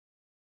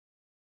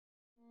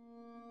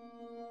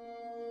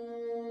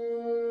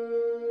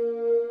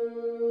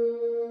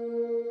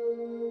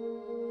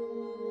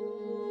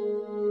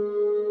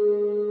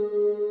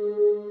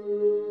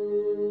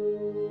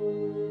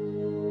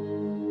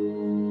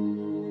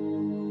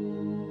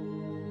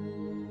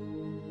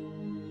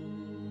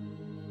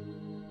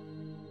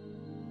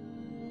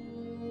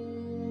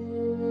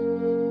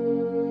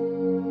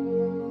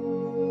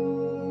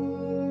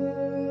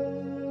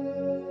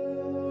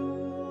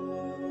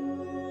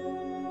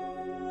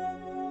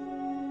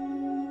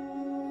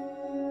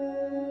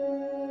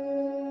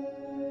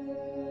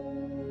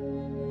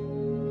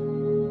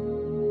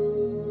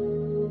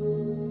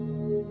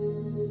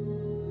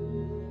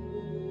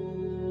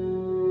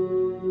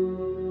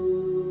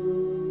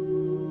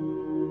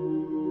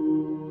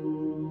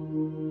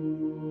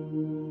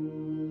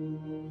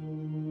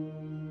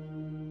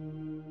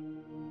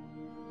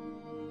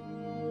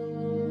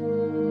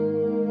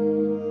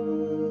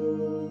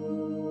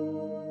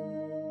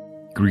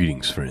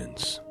Greetings,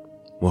 friends.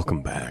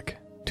 Welcome back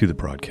to the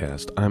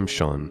broadcast. I'm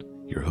Sean,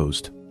 your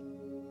host.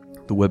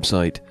 The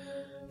website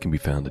can be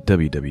found at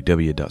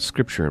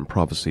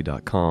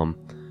www.scriptureandprophecy.com.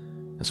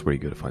 That's where you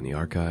go to find the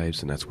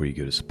archives, and that's where you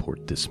go to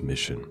support this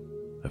mission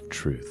of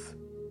truth.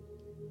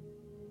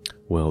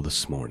 Well,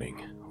 this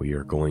morning we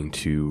are going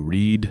to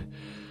read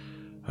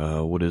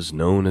what is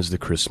known as the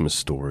Christmas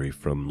story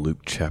from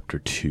Luke chapter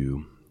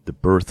 2, the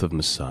birth of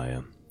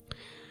Messiah.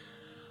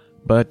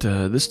 But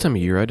this time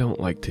of year, I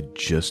don't like to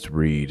just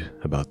read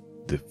about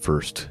the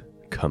first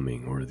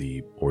coming or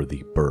the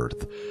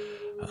birth.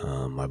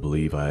 I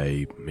believe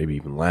maybe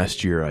even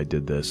last year I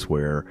did this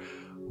where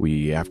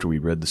after we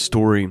read the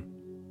story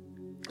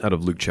out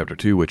of Luke chapter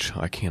 2, which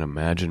I can't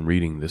imagine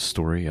reading this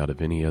story out of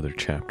any other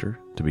chapter,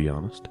 to be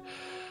honest.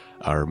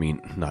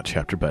 Not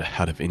chapter, but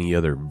out of any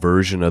other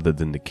version other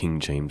than the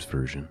King James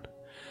Version.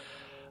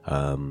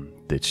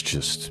 There's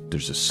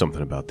just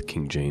something about the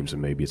King James,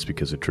 and maybe it's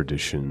because of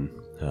tradition,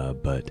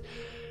 but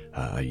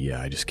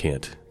I just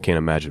can't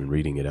imagine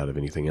reading it out of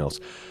anything else.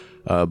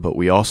 But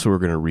we also are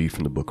going to read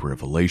from the book of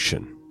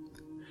Revelation,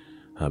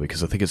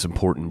 because I think it's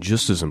important,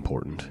 just as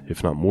important,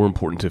 if not more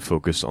important, to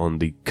focus on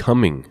the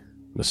coming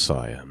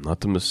Messiah,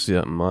 not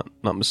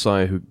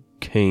Messiah who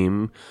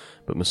came,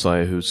 but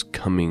Messiah who's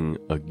coming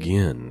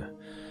again.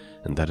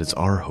 And that is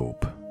our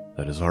hope.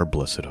 That is our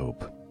blessed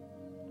hope.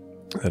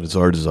 That is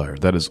our desire.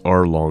 That is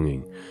our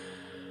longing.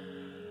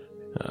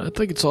 I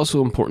think it's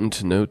also important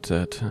to note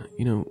that,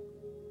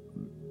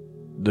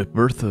 the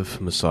birth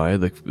of Messiah,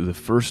 the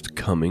first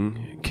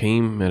coming,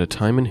 came at a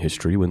time in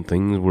history when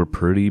things were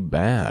pretty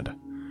bad.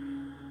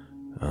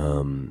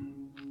 You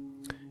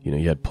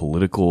had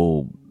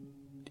political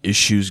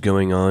issues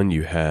going on.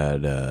 You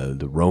had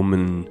the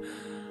Roman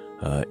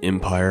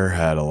Empire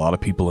had a lot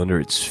of people under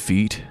its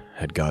feet,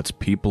 had God's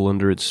people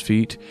under its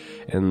feet.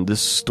 And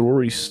this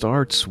story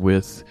starts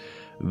with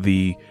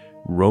the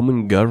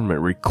Roman government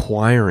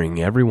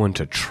requiring everyone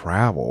to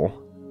travel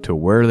to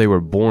where they were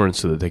born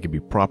so that they could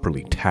be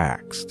properly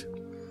taxed.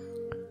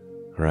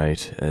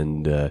 Right?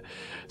 And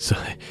so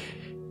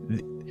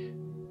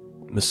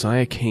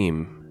Messiah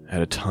came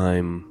at a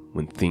time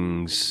when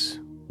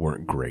things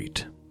weren't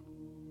great.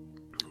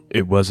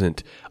 It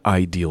wasn't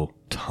ideal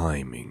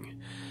timing.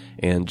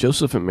 And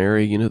Joseph and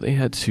Mary, they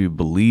had to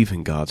believe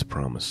in God's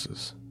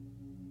promises.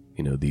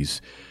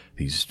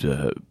 These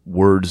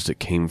words that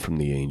came from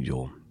the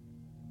angel,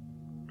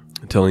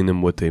 telling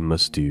them what they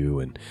must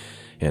do and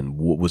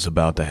what was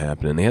about to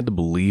happen. And they had to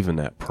believe in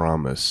that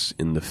promise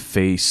in the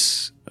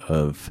face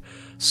of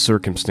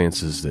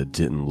circumstances that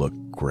didn't look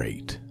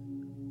great,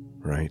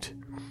 right?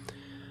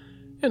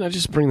 And I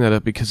just bring that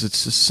up because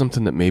it's just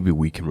something that maybe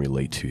we can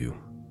relate to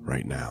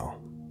right now,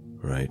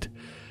 right?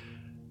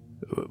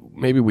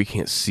 Maybe we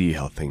can't see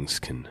how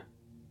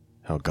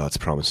God's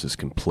promises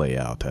can play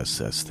out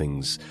as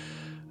things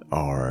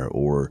are,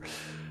 or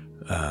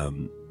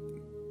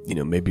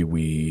maybe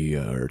we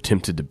are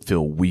tempted to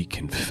feel weak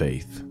in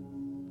faith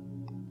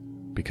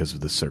because of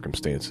the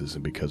circumstances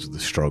and because of the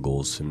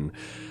struggles and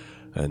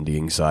the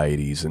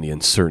anxieties and the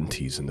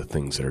uncertainties and the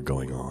things that are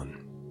going on.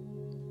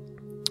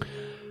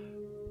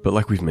 But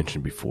like we've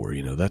mentioned before,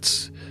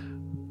 that's,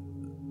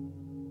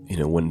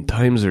 when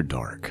times are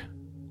dark,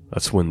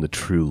 that's when the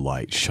true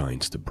light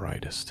shines the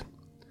brightest.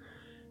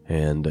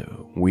 And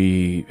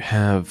we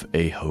have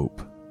a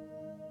hope,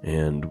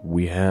 and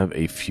we have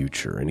a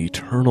future, an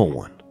eternal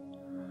one.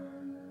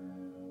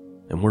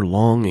 And we're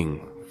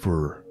longing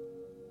for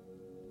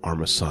our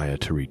Messiah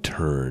to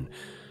return,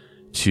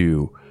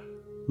 to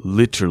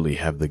literally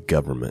have the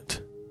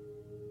government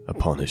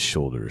upon his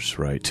shoulders,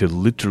 right? To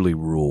literally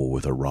rule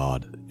with a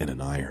rod and an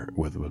iron,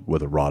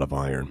 with a rod of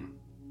iron.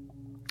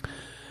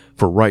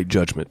 For right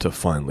judgment to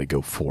finally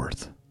go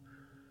forth.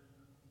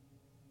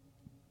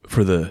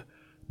 For the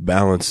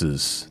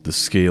balances, the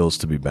scales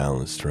to be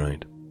balanced,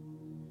 right?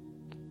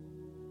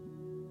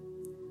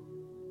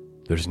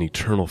 There's an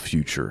eternal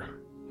future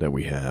that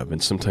we have,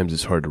 and sometimes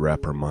it's hard to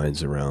wrap our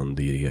minds around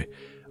the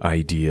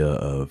idea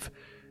of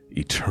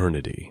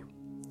eternity,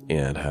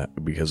 and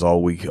because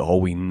all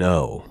we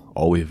know,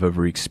 all we've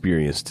ever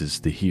experienced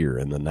is the here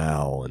and the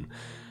now, and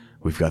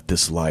we've got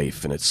this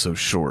life, and it's so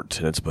short,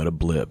 and it's but a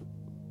blip,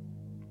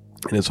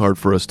 and it's hard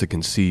for us to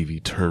conceive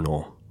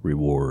eternal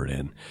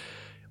reward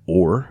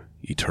or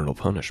eternal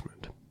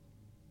punishment.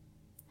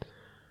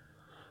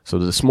 So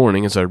this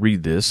morning, as I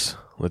read this,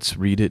 let's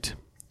read it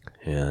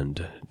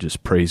and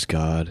just praise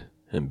God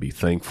and be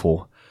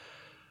thankful.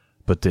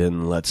 But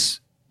then let's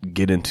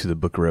get into the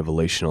book of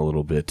Revelation a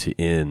little bit to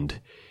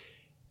end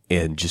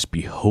and just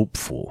be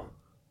hopeful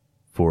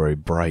for a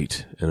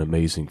bright and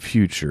amazing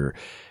future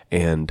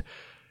and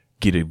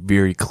get a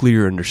very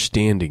clear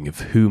understanding of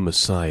who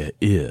Messiah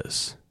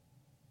is.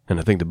 And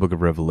I think the book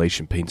of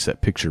Revelation paints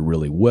that picture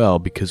really well,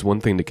 because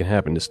one thing that can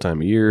happen this time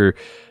of year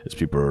is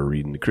people are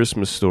reading the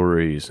Christmas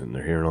stories and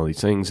they're hearing all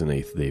these things, and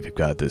they've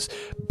got this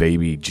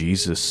baby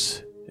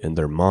Jesus in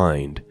their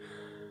mind.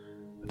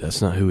 But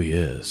that's not who he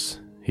is.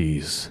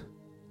 He's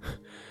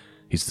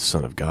the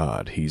Son of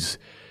God. He's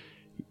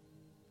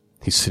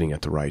sitting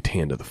at the right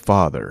hand of the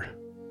Father.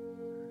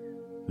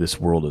 this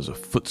world as a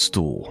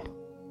footstool,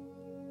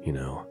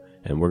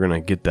 and we're going to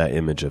get that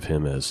image of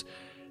him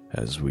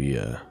as we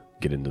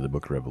get into the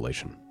book of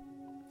Revelation.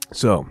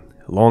 So,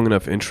 long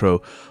enough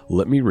intro,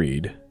 let me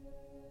read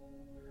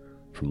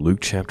from Luke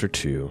chapter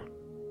 2,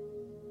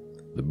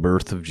 the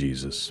birth of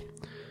Jesus.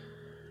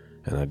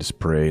 And I just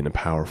pray in the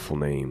powerful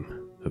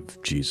name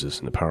of Jesus,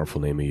 in the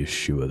powerful name of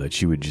Yeshua,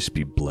 that you would just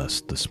be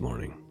blessed this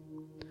morning.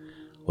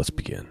 Let's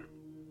begin.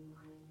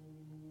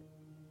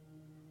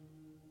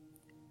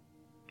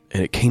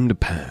 And it came to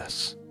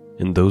pass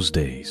in those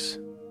days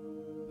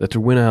that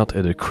there went out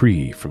a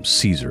decree from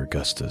Caesar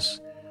Augustus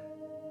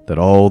that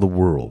all the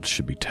world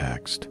should be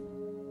taxed.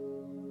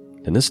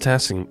 And this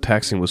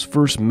taxing was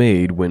first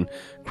made when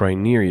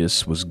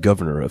Quirinius was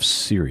governor of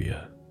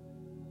Syria.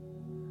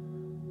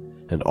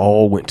 And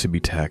all went to be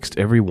taxed,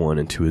 every one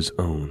into his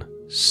own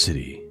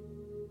city.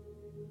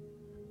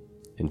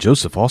 And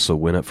Joseph also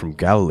went up from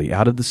Galilee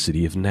out of the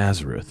city of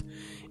Nazareth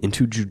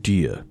into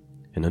Judea,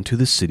 and unto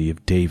the city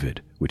of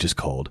David, which is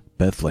called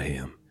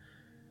Bethlehem,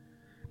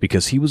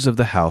 because he was of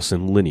the house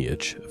and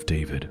lineage of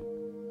David,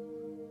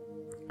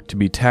 to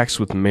be taxed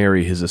with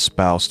Mary his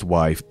espoused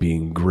wife,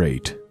 being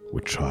great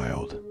with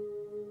child.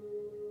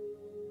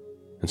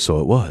 And so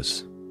it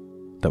was,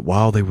 that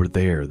while they were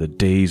there, the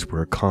days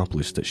were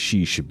accomplished that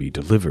she should be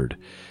delivered.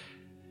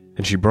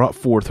 And she brought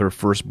forth her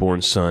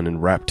firstborn son,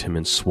 and wrapped him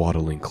in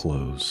swaddling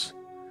clothes,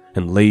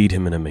 and laid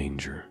him in a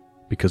manger,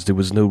 because there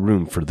was no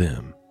room for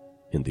them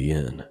in the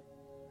inn.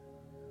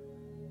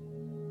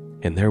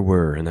 And there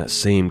were in that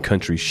same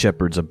country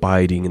shepherds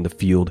abiding in the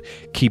field,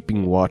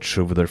 keeping watch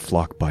over their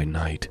flock by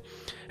night.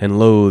 And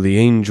lo, the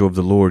angel of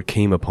the Lord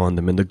came upon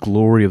them, and the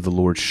glory of the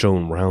Lord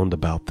shone round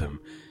about them,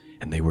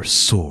 and they were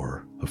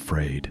sore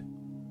afraid.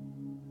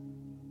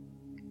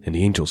 And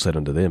the angel said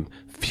unto them,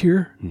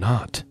 Fear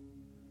not,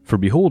 for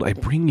behold, I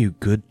bring you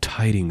good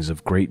tidings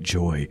of great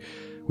joy,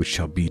 which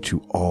shall be to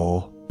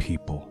all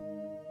people.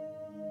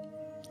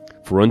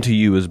 For unto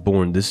you is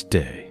born this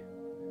day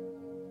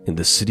in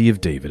the city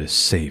of David a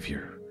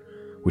Savior,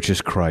 which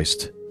is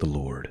Christ the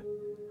Lord.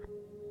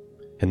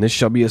 And this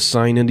shall be a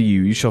sign unto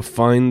you, you shall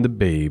find the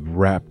babe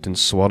wrapped in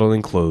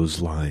swaddling clothes,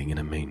 lying in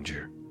a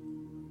manger.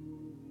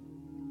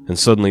 And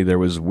suddenly there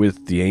was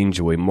with the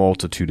angel a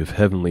multitude of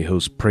heavenly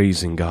hosts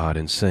praising God,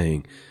 and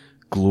saying,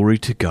 Glory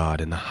to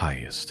God in the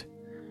highest,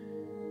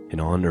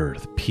 and on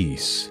earth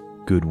peace,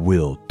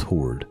 goodwill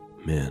toward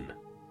men.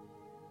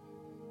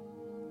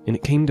 And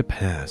it came to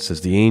pass,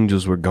 as the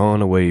angels were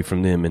gone away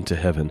from them into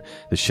heaven,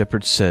 the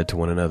shepherds said to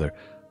one another,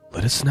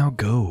 Let us now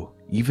go,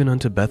 even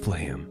unto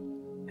Bethlehem,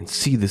 and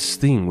see this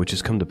thing which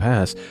is come to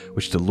pass,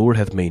 which the Lord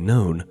hath made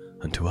known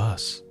unto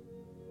us.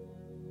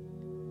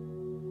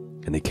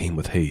 And they came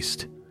with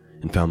haste,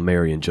 and found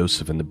Mary and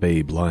Joseph and the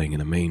babe lying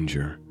in a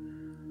manger.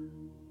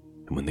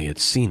 And when they had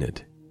seen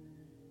it,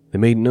 they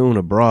made known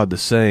abroad the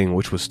saying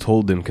which was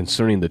told them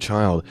concerning the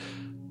child.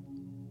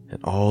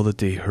 And all that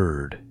they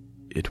heard,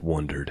 it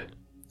wondered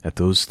at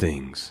those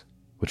things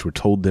which were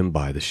told them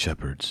by the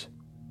shepherds.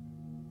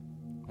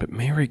 But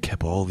Mary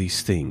kept all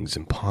these things,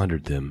 and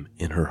pondered them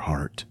in her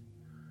heart.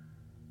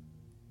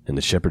 And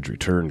the shepherds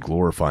returned,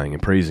 glorifying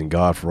and praising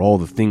God for all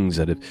the things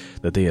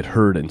that they had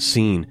heard and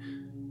seen,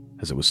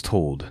 as it was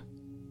told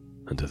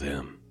unto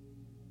them.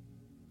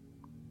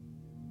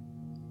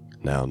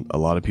 Now, a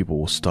lot of people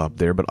will stop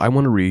there, but I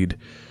want to read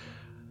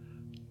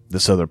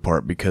this other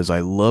part because I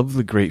love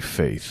the great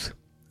faith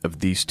of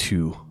these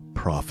two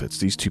prophets,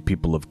 these two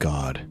people of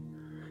God,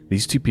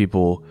 these two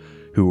people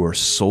who are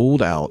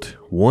sold out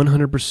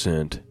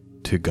 100%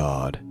 to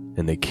God,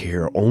 and they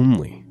care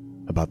only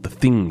about the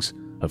things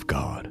of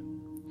God.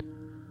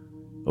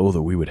 Oh,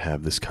 that we would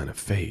have this kind of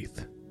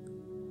faith.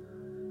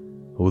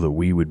 Oh, that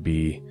we would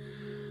be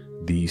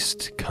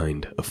these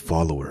kind of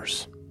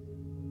followers.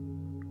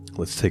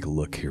 Let's take a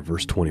look here,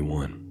 verse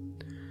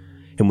 21.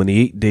 And when the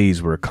 8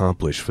 days were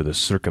accomplished for the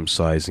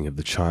circumcising of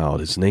the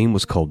child, his name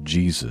was called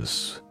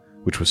Jesus,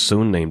 which was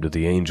so named of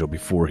the angel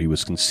before he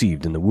was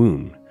conceived in the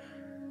womb.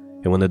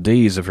 And when the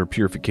days of her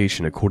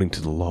purification according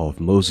to the law of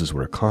Moses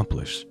were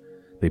accomplished,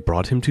 they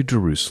brought him to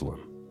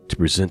Jerusalem to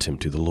present him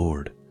to the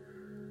Lord.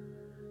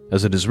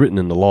 As it is written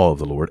in the law of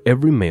the Lord,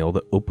 every male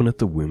that openeth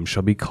the womb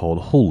shall be called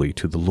holy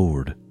to the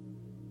Lord,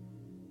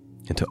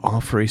 and to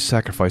offer a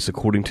sacrifice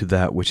according to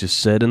that which is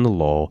said in the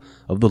law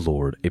of the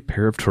Lord, a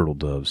pair of turtle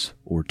doves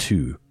or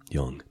 2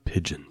 young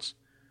pigeons.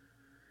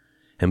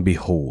 And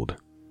behold,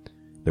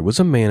 there was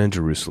a man in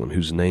Jerusalem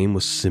whose name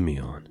was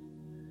Simeon,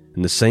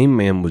 and the same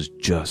man was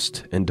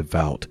just and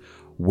devout,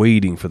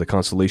 waiting for the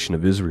consolation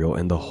of Israel,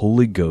 and the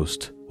Holy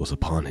Ghost was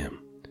upon him.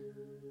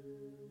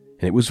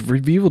 And it was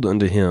revealed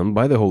unto him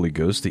by the Holy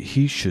Ghost that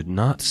he should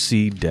not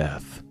see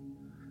death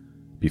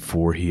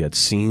before he had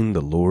seen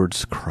the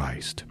Lord's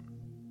Christ.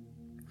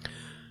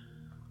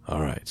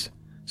 All right,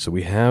 so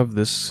we have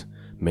this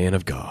man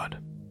of God.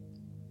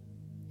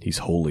 He's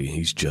holy,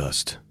 he's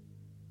just.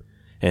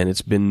 And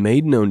it's been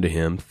made known to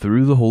him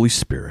through the Holy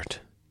Spirit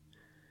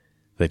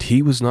that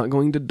he was not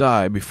going to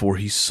die before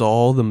he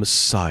saw the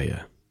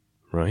Messiah,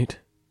 right?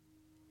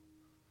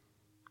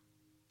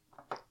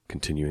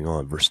 Continuing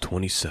on, verse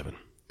 27.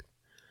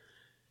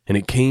 And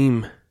he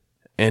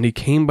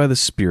came by the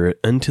Spirit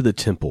unto the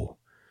temple.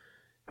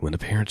 When the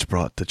parents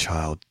brought the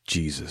child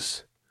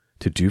Jesus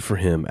to do for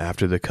him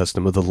after the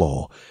custom of the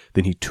law,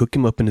 then he took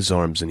him up in his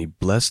arms, and he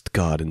blessed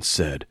God and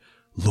said,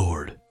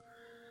 Lord,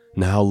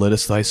 now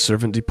lettest thy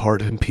servant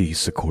depart in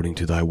peace according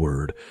to thy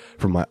word.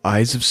 For my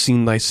eyes have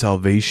seen thy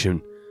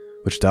salvation,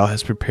 which thou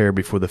hast prepared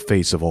before the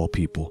face of all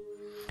people,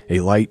 a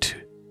light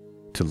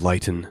to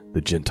lighten the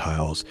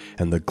Gentiles,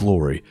 and the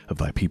glory of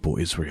thy people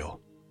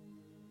Israel.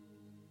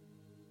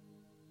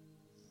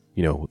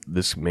 You know,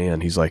 this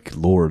man, he's like,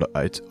 Lord,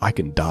 I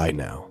can die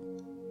now.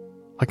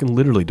 I can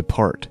literally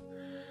depart.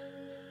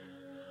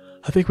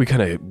 I think we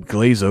kind of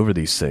glaze over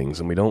these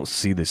things and we don't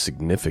see the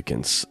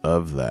significance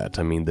of that.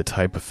 I mean, the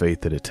type of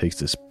faith that it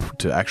takes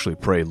to actually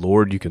pray,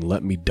 Lord, you can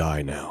let me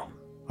die now.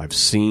 I've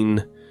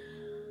seen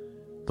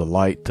the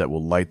light that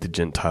will light the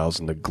Gentiles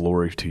and the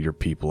glory to your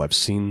people. I've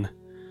seen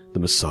the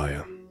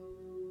Messiah.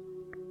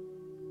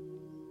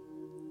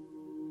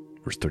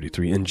 Verse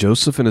 33, And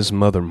Joseph and his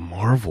mother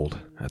marveled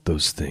at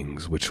those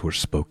things which were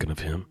spoken of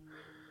him.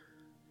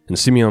 And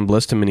Simeon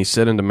blessed him, and he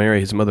said unto Mary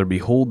his mother,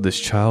 Behold, this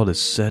child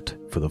is set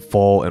for the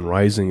fall and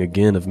rising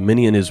again of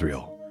many in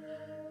Israel,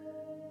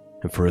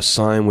 and for a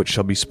sign which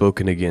shall be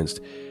spoken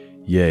against.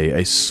 Yea,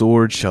 a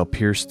sword shall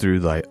pierce through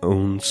thy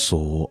own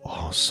soul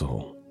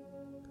also,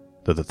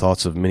 that the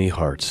thoughts of many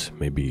hearts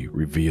may be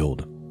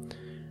revealed.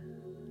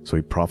 So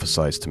he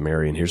prophesies to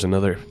Mary, and here's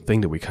another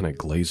thing that we kind of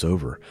glaze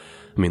over.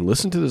 I mean,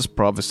 listen to this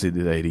prophecy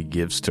that he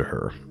gives to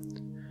her.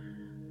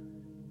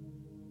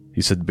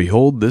 He said,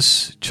 Behold,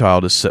 this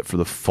child is set for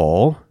the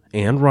fall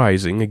and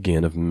rising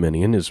again of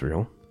many in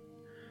Israel,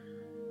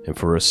 and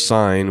for a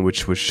sign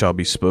which shall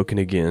be spoken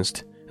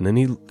against. And then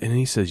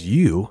he says,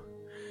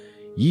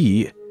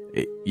 Yea,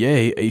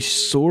 a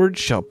sword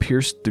shall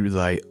pierce through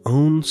thy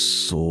own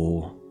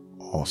soul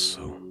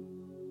also.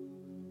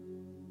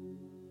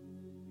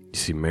 You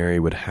see, Mary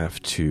would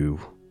have to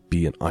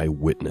be an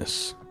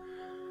eyewitness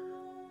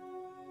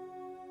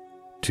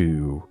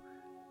to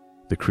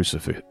the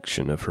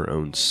crucifixion of her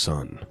own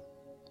son.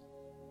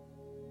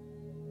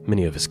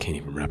 Many of us can't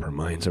even wrap our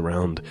minds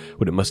around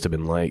what it must have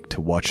been like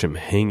to watch him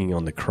hanging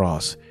on the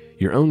cross,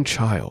 your own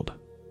child.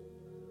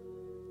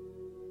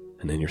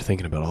 And then you're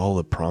thinking about all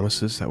the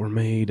promises that were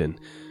made, and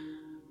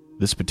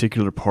this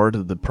particular part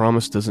of the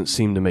promise doesn't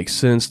seem to make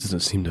sense,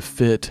 doesn't seem to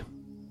fit.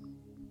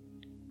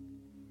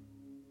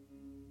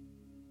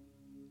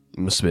 It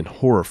must have been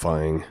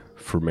horrifying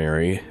for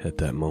Mary at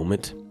that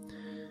moment.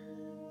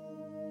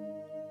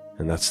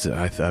 And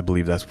I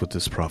believe that's what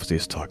this prophecy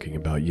is talking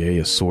about. Yea,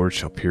 a sword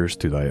shall pierce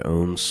through thy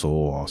own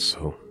soul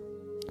also,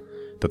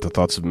 that the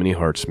thoughts of many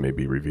hearts may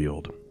be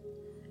revealed.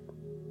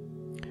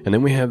 And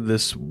then we have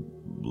this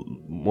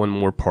one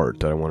more part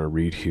that I want to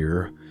read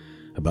here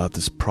about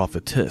this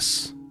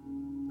prophetess,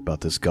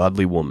 about this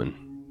godly woman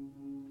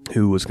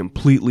who was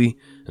completely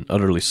and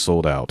utterly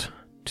sold out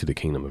to the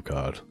kingdom of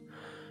God.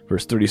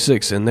 Verse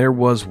 36, And there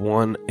was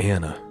one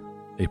Anna,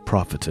 a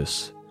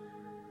prophetess,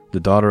 the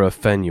daughter of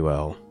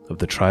Phanuel, of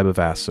the tribe of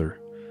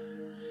Aser.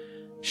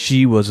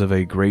 She was of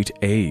a great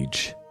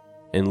age,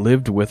 and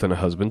lived with a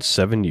husband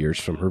 7 years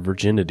from her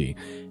virginity,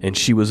 and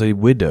she was a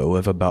widow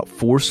of about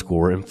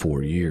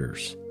 64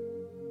 years,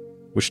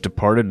 which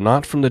departed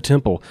not from the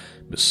temple,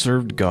 but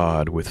served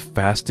God with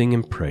fasting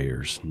and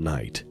prayers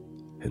night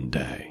and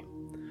day.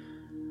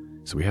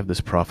 So we have this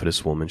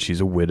prophetess woman.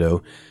 She's a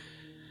widow,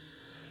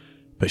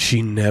 but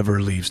she never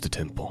leaves the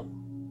temple.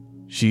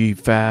 She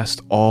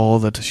fasts all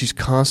the time. She's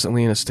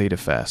constantly in a state of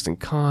fasting,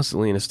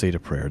 constantly in a state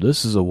of prayer.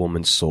 This is a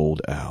woman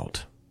sold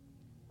out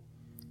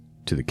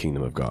to the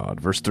kingdom of God.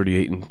 Verse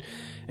 38,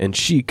 And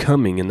she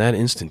coming in that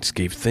instant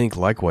gave thanks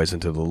likewise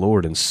unto the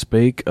Lord, and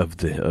spake of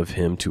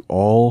him to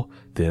all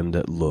them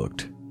that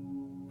looked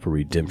for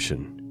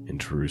redemption in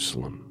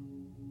Jerusalem.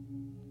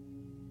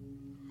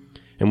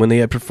 And when they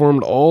had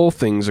performed all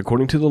things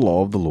according to the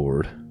law of the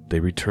Lord, they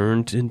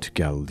returned into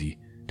Galilee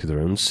to their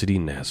own city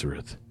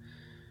Nazareth.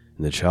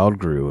 And the child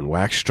grew and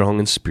waxed strong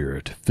in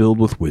spirit, filled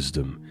with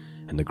wisdom,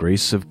 and the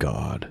grace of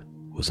God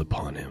was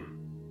upon him.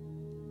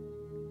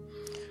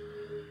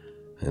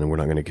 And we're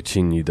not going to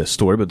continue the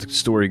story, but the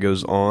story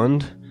goes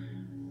on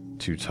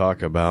to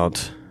talk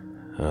about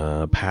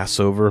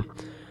Passover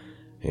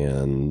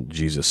and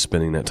Jesus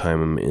spending that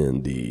time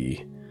in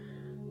the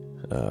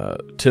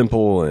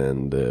temple,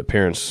 and the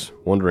parents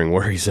wondering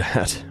where he's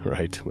at,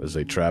 right, as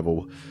they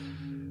travel.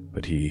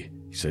 But he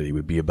said he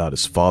would be about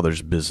his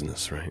father's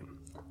business, right?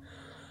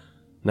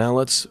 Now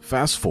let's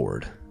fast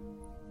forward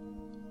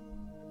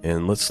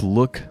and let's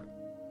look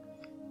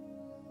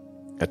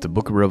at the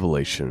book of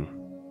Revelation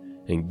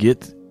and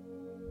get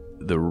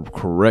the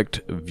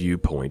correct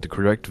viewpoint, the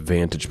correct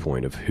vantage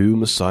point of who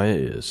Messiah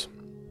is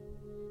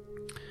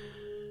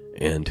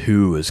and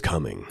who is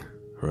coming,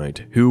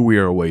 right? Who we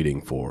are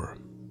waiting for.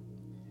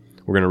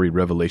 We're going to read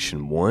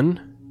Revelation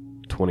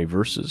 1, 20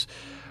 verses.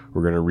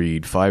 We're going to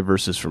read 5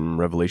 verses from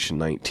Revelation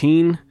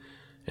 19.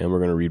 And we're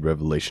going to read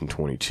Revelation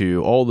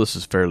 22. All this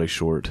is fairly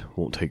short,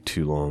 won't take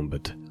too long,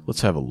 but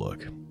let's have a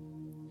look.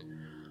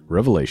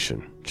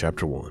 Revelation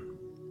chapter 1.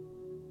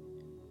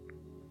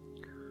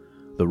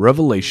 The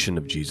revelation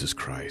of Jesus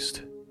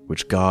Christ,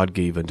 which God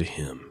gave unto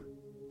him,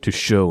 to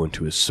show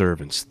unto his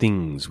servants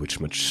things which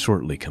must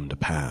shortly come to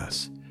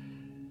pass.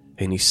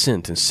 And he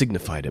sent and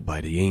signified it by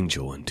the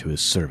angel unto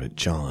his servant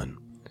John,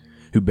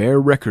 who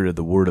bare record of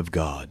the word of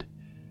God,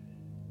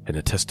 and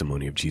the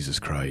testimony of Jesus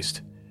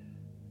Christ,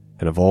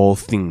 and of all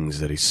things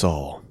that he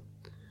saw.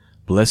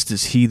 Blessed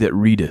is he that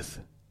readeth,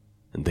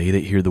 and they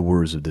that hear the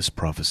words of this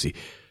prophecy,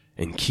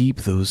 and keep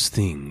those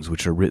things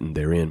which are written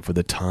therein, for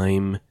the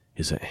time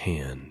is at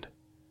hand.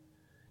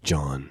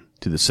 John,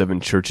 to the 7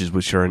 churches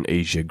which are in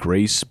Asia,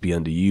 grace be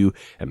unto you,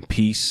 and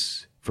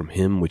peace from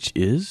him which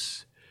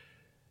is,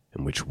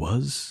 and which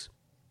was,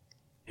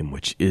 and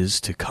which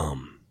is to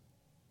come,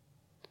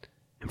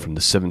 and from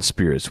the 7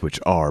 spirits which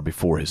are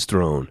before his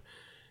throne,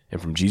 and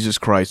from Jesus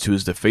Christ, who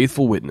is the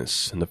faithful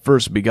witness, and the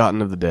first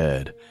begotten of the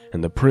dead,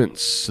 and the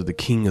prince of the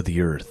king of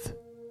the earth,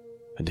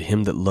 and to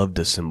him that loved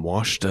us and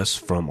washed us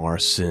from our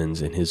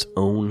sins in his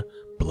own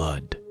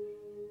blood,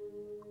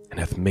 and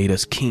hath made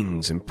us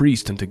kings and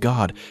priests unto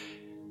God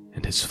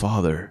and his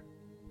Father.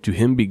 To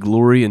him be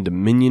glory and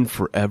dominion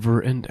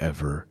forever and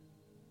ever.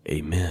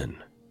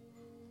 Amen.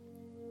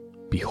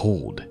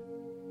 Behold,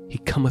 he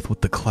cometh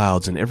with the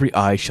clouds, and every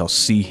eye shall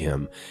see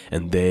him,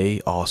 and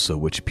they also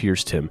which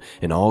pierced him,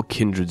 and all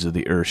kindreds of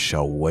the earth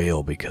shall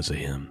wail because of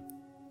him.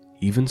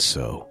 Even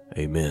so,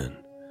 Amen.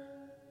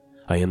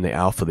 I am the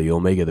Alpha, the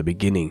Omega, the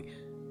beginning,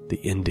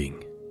 the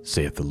ending,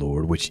 saith the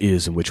Lord, which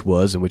is, and which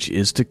was, and which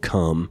is to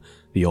come,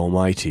 the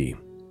Almighty.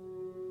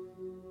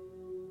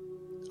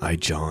 I,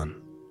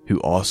 John, who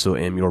also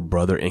am your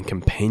brother and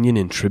companion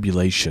in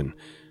tribulation,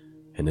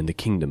 and in the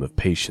kingdom of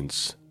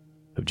patience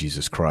of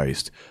Jesus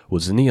Christ,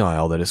 was in the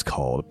isle that is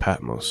called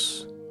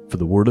Patmos, for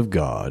the word of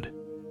God,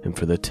 and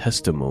for the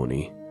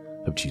testimony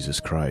of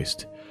Jesus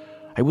Christ.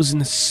 I was in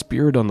the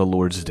Spirit on the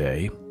Lord's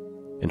day,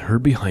 and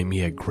heard behind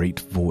me a great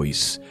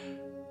voice,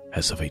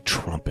 as of a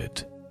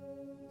trumpet,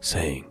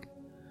 saying,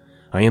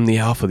 I am the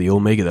Alpha, the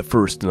Omega, the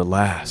first and the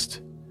last.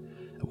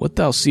 And what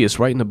thou seest,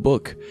 write in a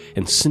book,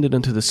 and send it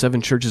unto the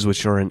 7 churches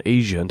which are in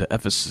Asia, unto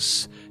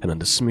Ephesus, and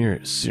unto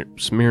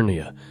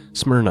Smyrna,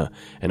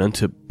 and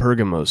unto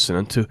Pergamos, and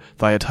unto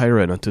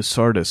Thyatira, and unto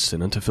Sardis,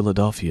 and unto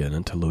Philadelphia, and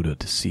unto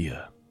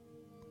Laodicea.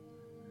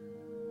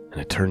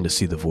 And I turned to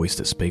see the voice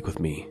that spake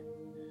with me.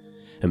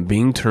 And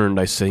being turned,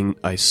 I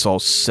saw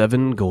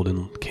 7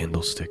 golden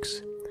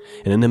candlesticks.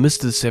 And in the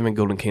midst of the 7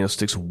 golden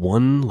candlesticks,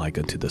 one like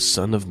unto the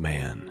Son of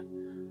Man,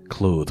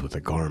 clothed with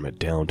a garment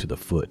down to the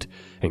foot,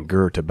 and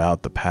girt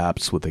about the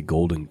paps with a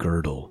golden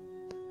girdle.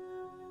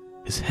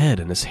 His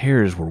head and his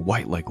hairs were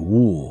white like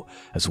wool,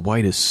 as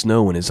white as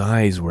snow, and his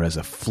eyes were as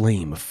a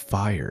flame of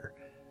fire.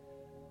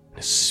 And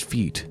his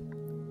feet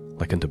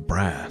like unto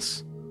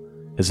brass,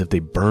 as if they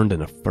burned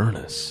in a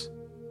furnace,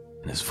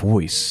 and his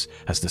voice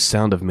as the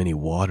sound of many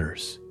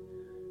waters.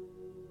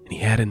 And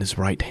he had in his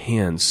right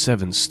hand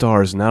 7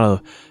 stars, and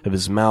out of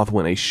his mouth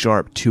went a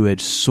sharp 2-edged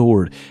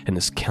sword, and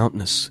his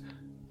countenance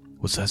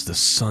was as the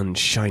sun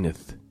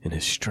shineth in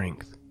his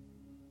strength.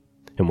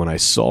 And when I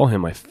saw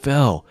him, I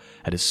fell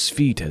at his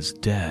feet as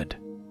dead.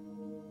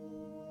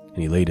 And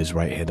he laid his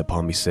right hand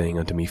upon me, saying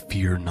unto me,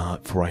 Fear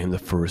not, for I am the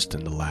first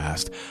and the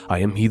last. I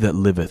am he that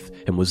liveth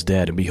and was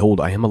dead, and behold,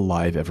 I am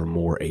alive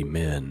evermore.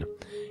 Amen.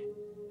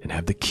 And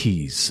have the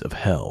keys of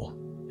hell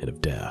and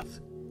of death.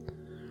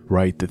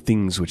 Write the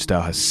things which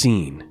thou hast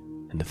seen,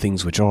 and the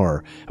things which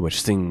are, and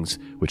which things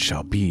which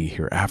shall be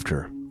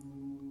hereafter.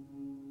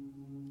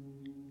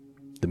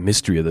 The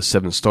mystery of the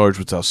 7 stars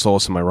which thou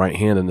sawest in my right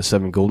hand, and the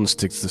 7 golden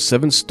sticks. The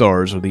 7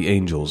 stars are the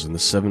angels, and the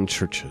 7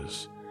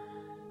 churches.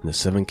 And the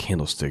 7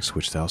 candlesticks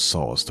which thou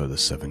sawest are the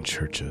 7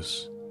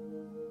 churches.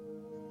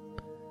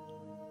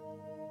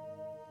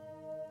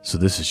 So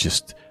this is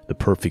just the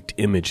perfect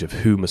image of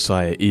who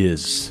Messiah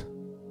is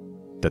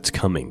that's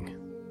coming.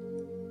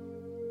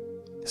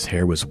 His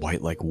hair was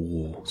white like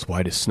wool, as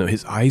white as snow.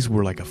 His eyes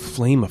were like a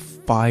flame of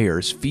fire.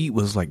 His feet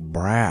was like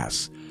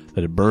brass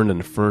that had burned in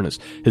a furnace.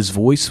 His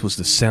voice was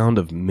the sound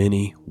of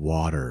many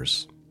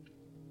waters.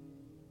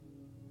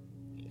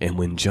 And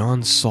when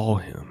John saw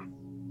him,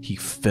 he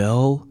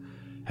fell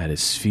at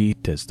his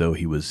feet as though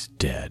he was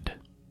dead.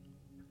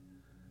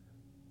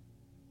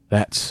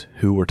 That's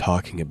who we're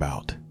talking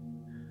about.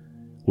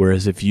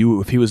 Whereas if he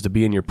was to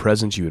be in your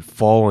presence, you would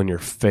fall on your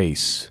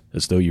face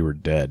as though you were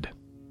dead,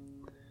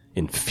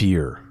 in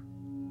fear.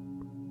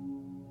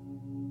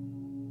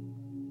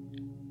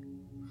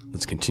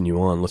 Let's continue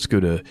on. Let's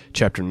go to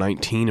chapter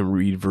 19 and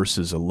read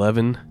verses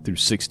 11 through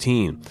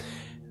 16.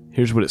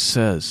 Here's what it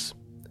says.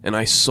 And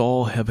I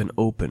saw heaven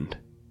opened,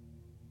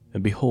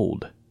 and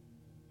behold,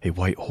 a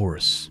white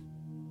horse.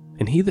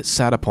 And he that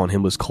sat upon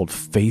him was called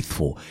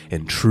Faithful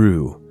and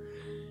True,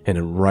 and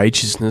in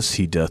righteousness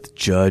he doth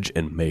judge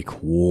and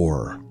make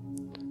war.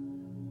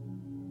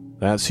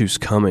 That's who's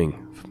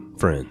coming,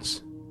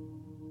 friends.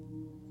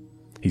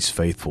 He's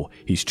faithful,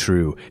 he's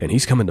true, and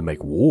he's coming to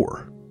make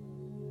war.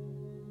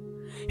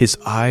 His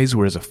eyes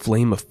were as a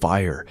flame of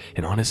fire,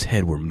 and on his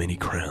head were many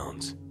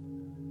crowns.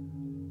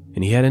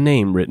 And he had a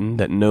name written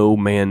that no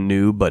man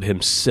knew but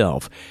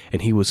himself,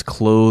 and he was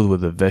clothed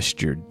with a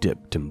vesture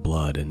dipped in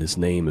blood, and his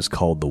name is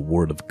called the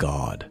Word of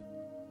God.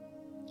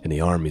 And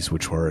the armies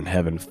which were in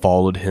heaven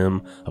followed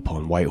him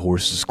upon white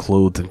horses,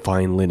 clothed in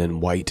fine linen,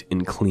 white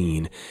and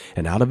clean.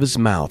 And out of his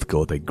mouth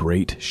goeth a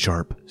great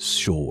sharp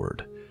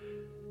sword,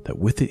 that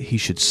with it he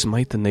should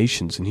smite the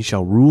nations, and he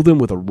shall rule them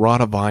with a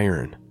rod of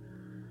iron.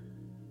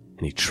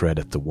 And he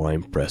treadeth the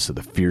winepress of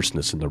the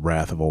fierceness and the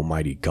wrath of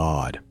Almighty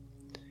God.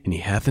 And he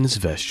hath in his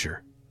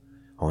vesture,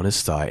 on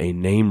his thigh, a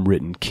name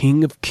written,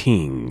 King of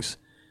Kings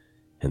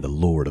and the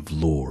Lord of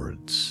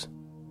Lords.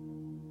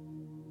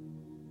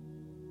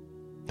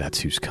 That's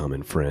who's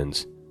coming,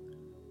 friends.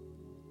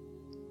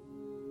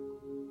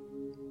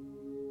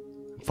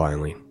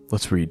 Finally,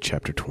 let's read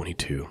chapter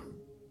 22,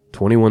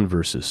 21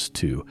 verses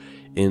to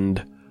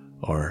end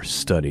our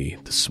study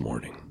this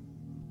morning.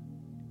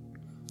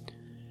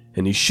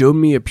 And he showed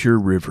me a pure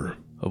river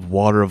of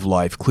water of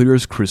life, clear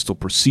as crystal,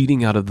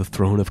 proceeding out of the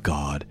throne of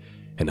God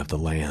and of the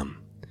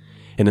Lamb.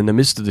 And in the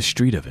midst of the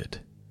street of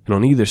it, and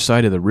on either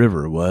side of the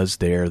river, was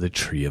there the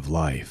tree of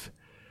life,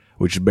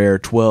 which bare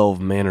 12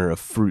 manner of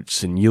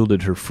fruits, and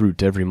yielded her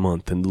fruit every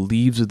month, and the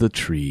leaves of the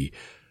tree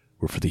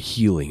were for the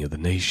healing of the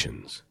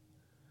nations.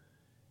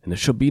 And there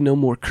shall be no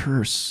more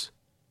curse,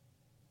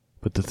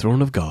 but the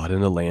throne of God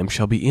and the Lamb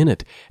shall be in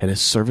it, and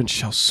his servants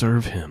shall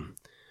serve him.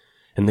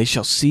 And they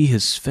shall see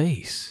his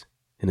face,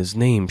 and his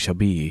name shall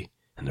be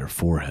in their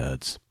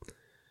foreheads.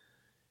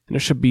 And there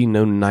shall be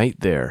no night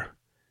there,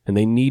 and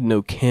they need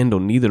no candle,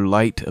 neither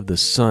light of the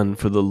sun,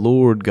 for the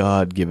Lord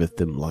God giveth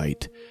them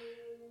light,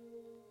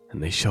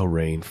 and they shall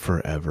reign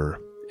forever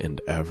and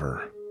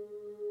ever.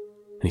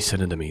 And he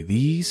said unto me,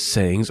 These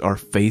sayings are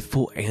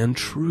faithful and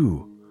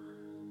true.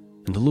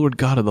 And the Lord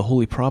God of the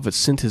holy prophets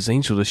sent his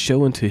angel to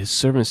show unto his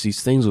servants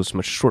these things which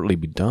must shortly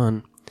be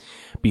done.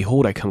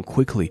 Behold, I come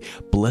quickly.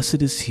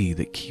 Blessed is he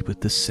that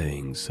keepeth the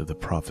sayings of the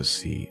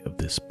prophecy of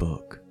this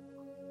book.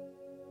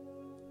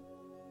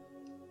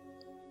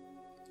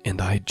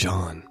 And I,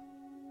 John,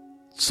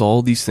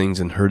 saw these things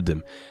and heard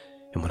them.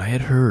 And when I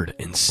had heard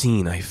and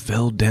seen, I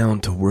fell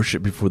down to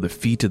worship before the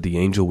feet of the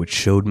angel which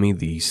showed me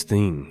these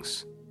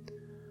things.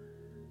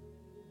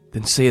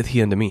 Then saith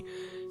he unto me,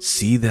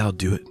 See thou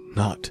do it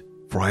not,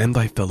 for I am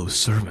thy fellow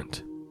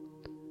servant,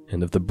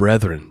 and of the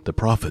brethren, the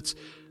prophets,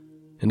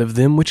 and of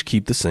them which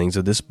keep the sayings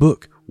of this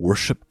book.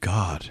 Worship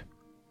God.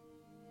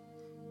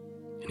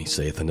 And he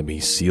saith unto me,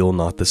 Seal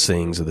not the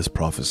sayings of this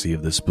prophecy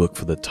of this book,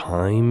 for the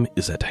time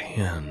is at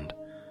hand.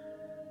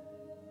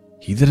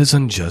 He that is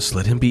unjust,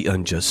 let him be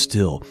unjust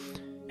still.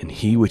 And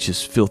he which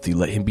is filthy,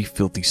 let him be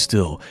filthy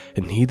still.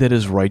 And he that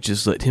is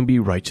righteous, let him be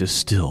righteous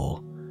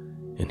still.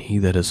 And he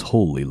that is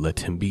holy, let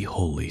him be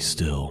holy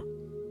still.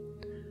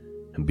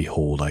 And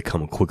behold, I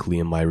come quickly,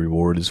 and my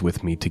reward is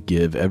with me to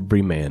give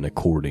every man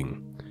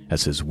according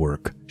as his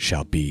work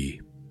shall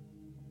be.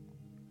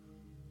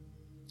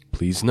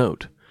 Please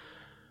note,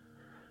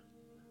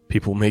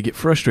 people may get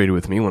frustrated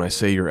with me when I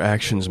say your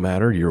actions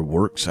matter, your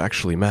works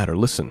actually matter.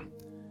 Listen.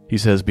 He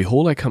says,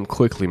 Behold, I come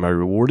quickly, my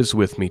reward is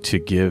with me to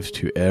give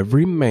to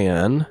every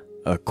man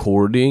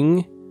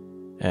according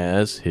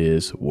as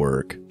his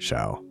work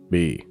shall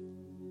be.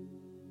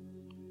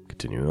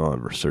 Continuing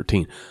on, verse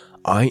 13.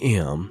 I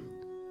am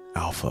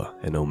Alpha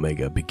and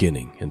Omega,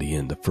 beginning and the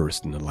end, the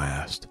first and the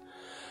last.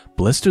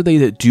 Blessed are they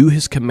that do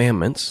his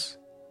commandments,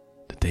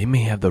 that they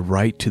may have the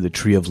right to the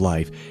tree of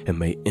life, and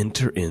may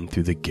enter in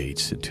through the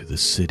gates into the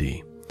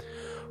city.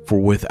 For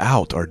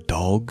without are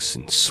dogs,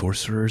 and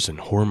sorcerers, and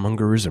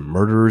whoremongers, and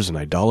murderers, and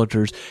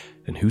idolaters,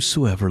 and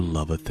whosoever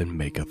loveth and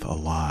maketh a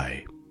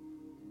lie.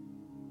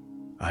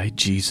 I,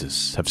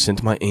 Jesus, have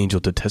sent my angel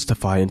to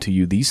testify unto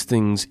you these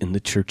things in the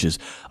churches.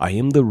 I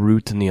am the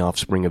root and the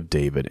offspring of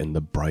David, and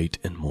the bright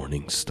and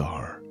morning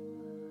star.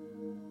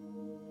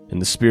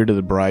 And the spirit of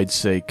the bride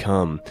say,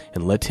 Come,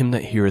 and let him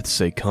that heareth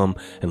say, Come,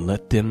 and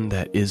let them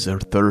that is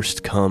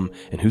athirst come,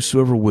 and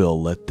whosoever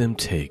will, let them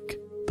take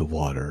the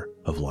water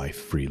of life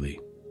freely.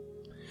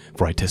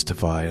 For I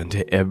testify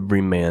unto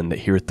every man that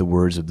heareth the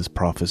words of this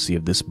prophecy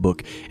of this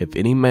book, if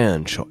any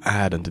man shall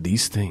add unto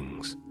these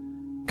things,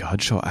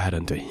 God shall add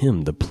unto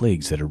him the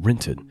plagues that are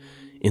written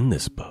in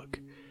this book.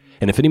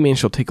 And if any man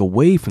shall take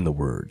away from the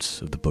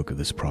words of the book of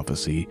this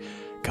prophecy,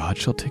 God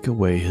shall take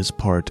away his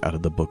part out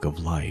of the book of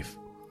life,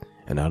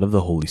 and out of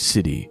the holy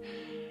city,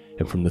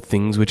 and from the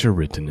things which are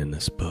written in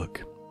this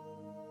book.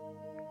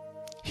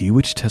 He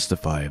which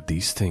testify of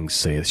these things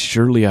saith,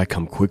 Surely I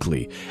come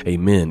quickly.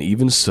 Amen.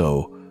 Even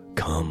so,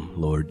 come,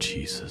 Lord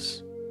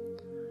Jesus.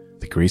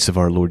 The grace of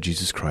our Lord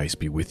Jesus Christ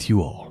be with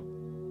you all.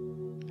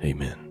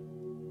 Amen.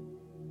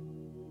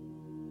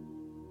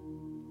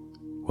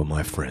 Well,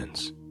 my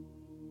friends,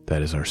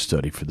 that is our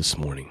study for this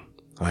morning.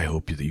 I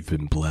hope that you've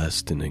been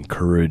blessed and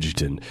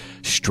encouraged and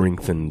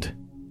strengthened.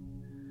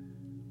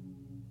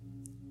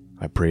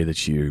 I pray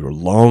that you are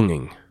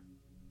longing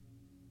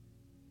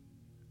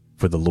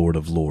for the Lord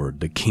of Lords,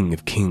 the King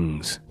of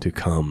Kings, to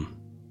come.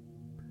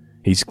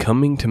 He's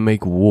coming to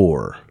make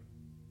war.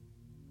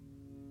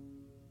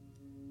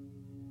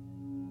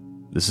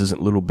 This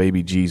isn't little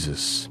baby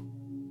Jesus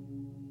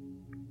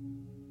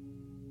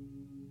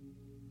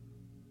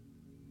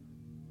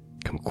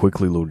Come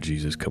quickly, Lord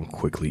Jesus. Come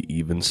quickly,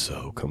 even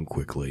so. Come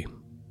quickly.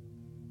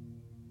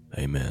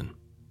 Amen.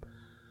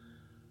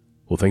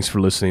 Well, thanks for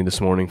listening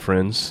this morning,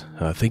 friends.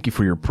 Thank you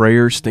for your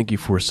prayers. Thank you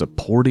for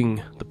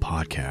supporting the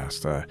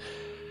podcast.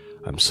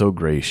 I'm so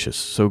gracious,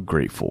 so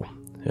grateful,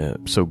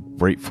 so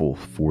grateful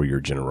for your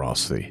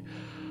generosity.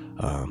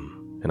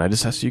 And I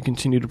just ask you to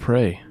continue to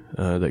pray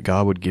that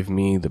God would give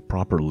me the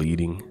proper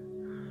leading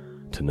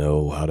to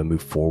know how to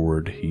move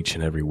forward each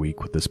and every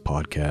week with this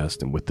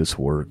podcast and with this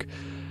work.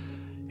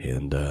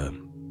 And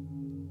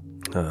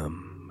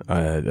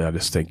I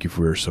just thank you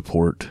for your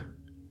support.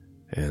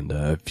 And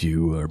if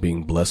you are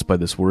being blessed by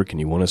this work and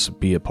you want us to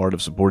be a part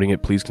of supporting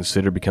it, please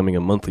consider becoming a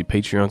monthly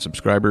Patreon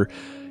subscriber.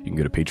 You can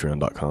go to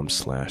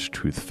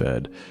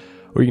patreon.com/truthfed,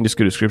 or you can just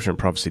go to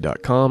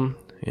scriptureandprophecy.com,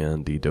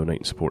 and the donate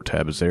and support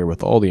tab is there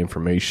with all the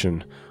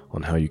information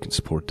on how you can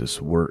support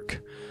this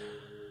work.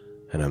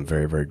 And I'm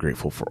very, very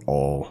grateful for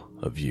all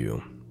of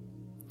you.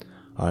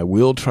 I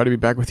will try to be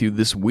back with you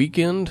this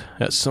weekend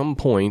at some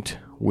point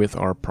with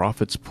our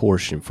Prophet's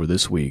portion for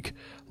this week,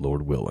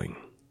 Lord willing.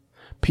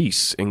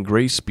 Peace and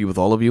grace be with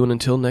all of you, and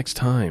until next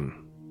time,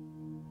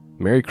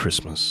 Merry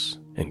Christmas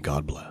and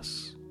God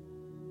bless.